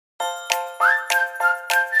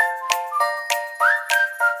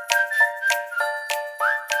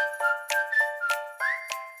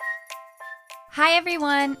Hi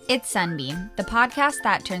everyone, it's Sunbeam, the podcast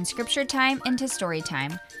that turns scripture time into story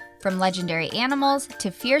time. From legendary animals to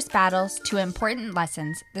fierce battles to important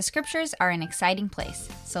lessons, the scriptures are an exciting place.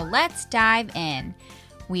 So let's dive in.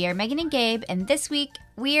 We are Megan and Gabe, and this week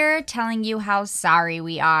we're telling you how sorry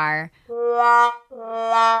we are.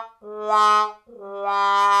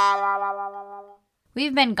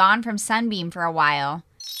 We've been gone from Sunbeam for a while.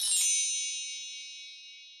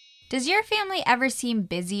 Does your family ever seem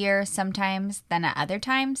busier sometimes than at other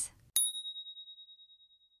times?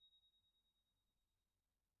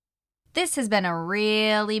 This has been a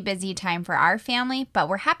really busy time for our family, but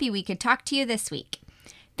we're happy we could talk to you this week.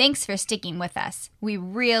 Thanks for sticking with us. We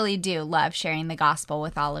really do love sharing the gospel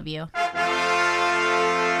with all of you.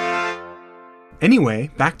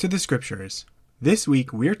 Anyway, back to the scriptures. This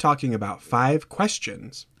week we're talking about 5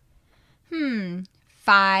 questions.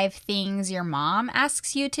 5 things your mom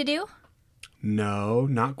asks you to do? No,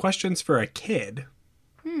 not questions for a kid.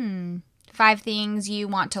 5 things you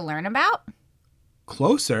want to learn about?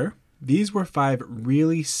 Closer. These were 5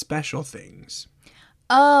 really special things.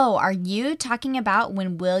 Oh, are you talking about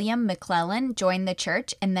when William McClellan joined the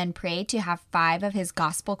church and then prayed to have 5 of his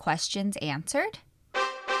gospel questions answered?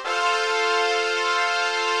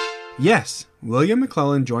 Yes, William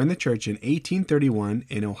McClellan joined the church in 1831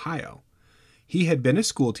 in Ohio. He had been a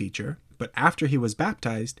school teacher, but after he was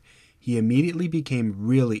baptized, he immediately became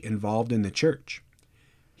really involved in the church.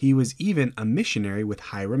 He was even a missionary with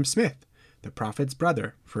Hyrum Smith, the prophet's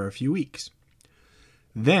brother, for a few weeks.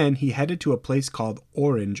 Then he headed to a place called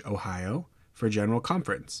Orange, Ohio, for General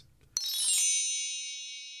Conference.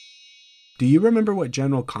 Do you remember what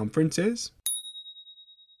General Conference is?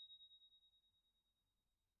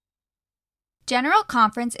 General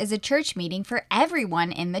Conference is a church meeting for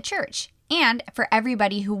everyone in the church and for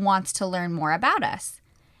everybody who wants to learn more about us.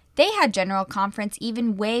 They had General Conference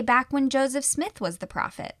even way back when Joseph Smith was the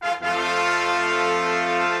prophet.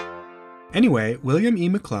 Anyway, William E.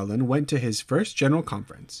 McClellan went to his first General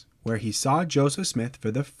Conference, where he saw Joseph Smith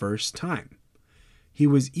for the first time. He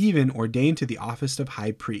was even ordained to the office of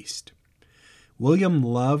high priest. William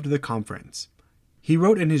loved the conference. He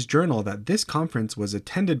wrote in his journal that this conference was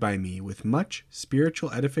attended by me with much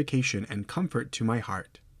spiritual edification and comfort to my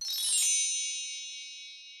heart.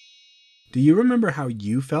 Do you remember how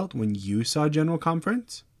you felt when you saw General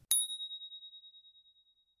Conference?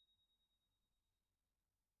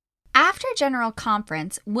 After General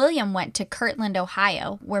Conference, William went to Kirtland,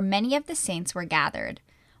 Ohio, where many of the saints were gathered.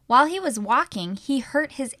 While he was walking, he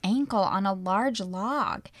hurt his ankle on a large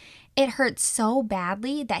log. It hurt so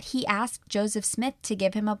badly that he asked Joseph Smith to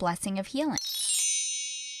give him a blessing of healing.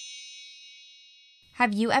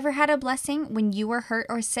 Have you ever had a blessing when you were hurt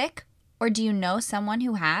or sick? Or do you know someone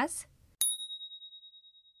who has?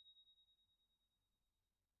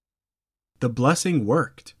 The blessing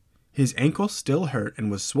worked. His ankle still hurt and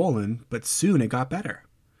was swollen, but soon it got better.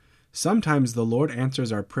 Sometimes the Lord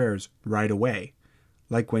answers our prayers right away,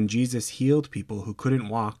 like when Jesus healed people who couldn't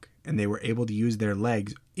walk and they were able to use their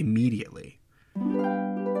legs immediately.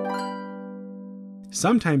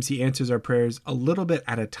 Sometimes he answers our prayers a little bit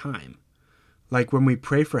at a time, like when we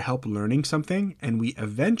pray for help learning something and we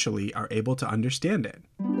eventually are able to understand it.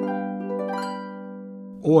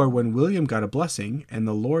 Or when William got a blessing and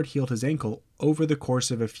the Lord healed his ankle over the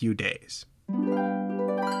course of a few days.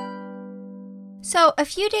 So, a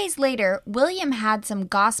few days later, William had some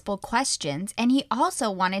gospel questions, and he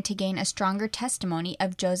also wanted to gain a stronger testimony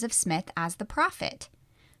of Joseph Smith as the prophet.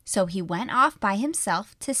 So he went off by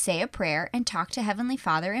himself to say a prayer and talk to Heavenly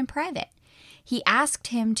Father in private. He asked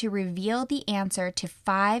him to reveal the answer to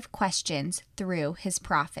 5 questions through his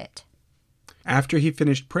prophet. After he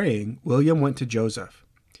finished praying, William went to Joseph.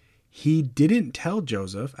 He didn't tell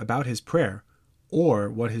Joseph about his prayer or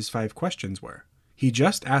what his 5 questions were. He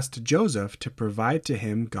just asked Joseph to provide to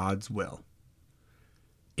him God's will.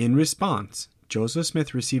 In response, Joseph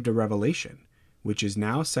Smith received a revelation, which is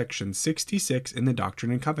now section 66 in the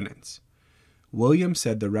Doctrine and Covenants. William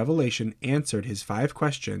said the revelation answered his 5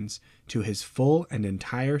 questions to his full and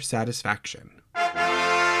entire satisfaction.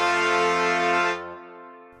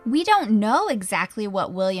 We don't know exactly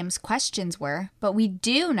what William's questions were, but we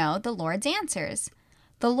do know the Lord's answers.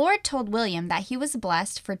 The Lord told William that he was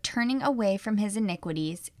blessed for turning away from his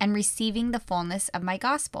iniquities and receiving the fullness of my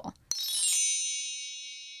gospel.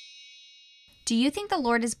 Do you think the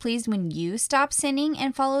Lord is pleased when you stop sinning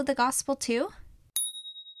and follow the gospel too?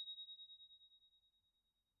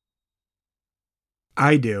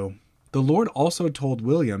 I do. The Lord also told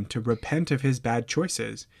William to repent of his bad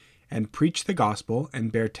choices and preach the gospel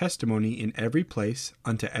and bear testimony in every place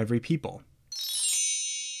unto every people.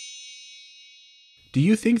 Do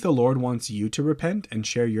you think the Lord wants you to repent and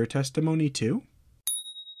share your testimony too?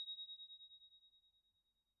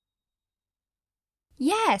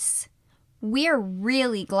 Yes. We're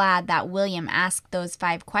really glad that William asked those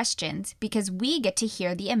 5 questions because we get to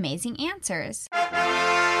hear the amazing answers.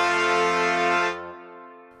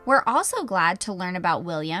 We're also glad to learn about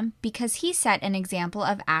William because he set an example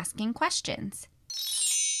of asking questions.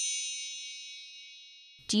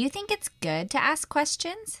 Do you think it's good to ask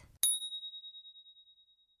questions?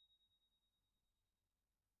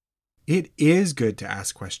 It is good to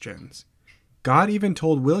ask questions. God even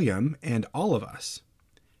told William and all of us,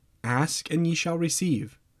 "Ask and ye shall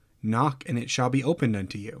receive. Knock and it shall be opened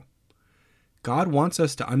unto you." God wants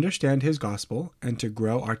us to understand His gospel and to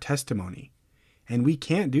grow our testimony. And we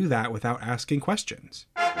can't do that without asking questions.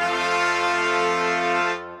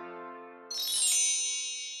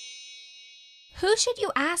 Who should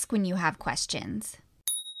you ask when you have questions?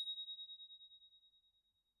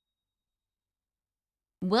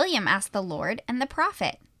 William asked the Lord and the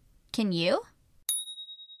prophet. Can you?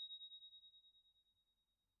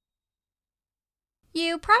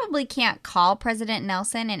 You probably can't call President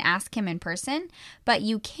Nelson and ask him in person, but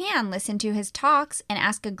you can listen to his talks and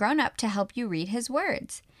ask a grown-up to help you read his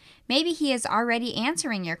words. Maybe he is already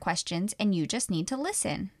answering your questions and you just need to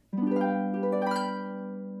listen.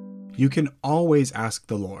 You can always ask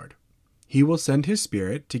the Lord. He will send His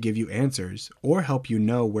Spirit to give you answers or help you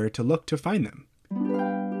know where to look to find them.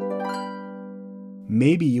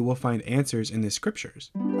 Maybe you will find answers in the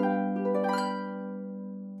Scriptures,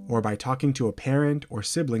 or by talking to a parent or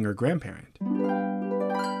sibling or grandparent.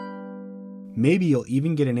 Maybe you'll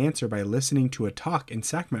even get an answer by listening to a talk in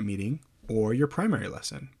sacrament meeting or your primary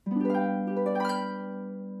lesson.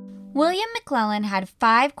 William McClellan had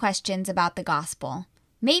 5 questions about the gospel.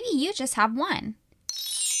 Maybe you just have one.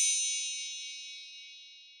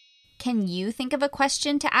 Can you think of a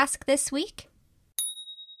question to ask this week?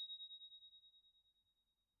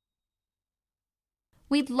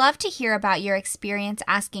 We'd love to hear about your experience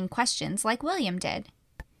asking questions like William did.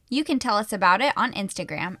 You can tell us about it on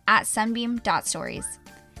Instagram at sunbeam.stories.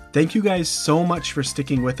 Thank you guys so much for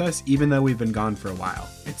sticking with us even though we've been gone for a while.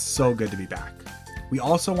 It's so good to be back. We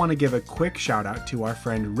also want to give a quick shout out to our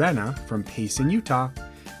friend Rena from Payson, Utah.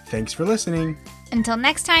 Thanks for listening. Until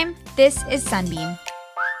next time, this is Sunbeam.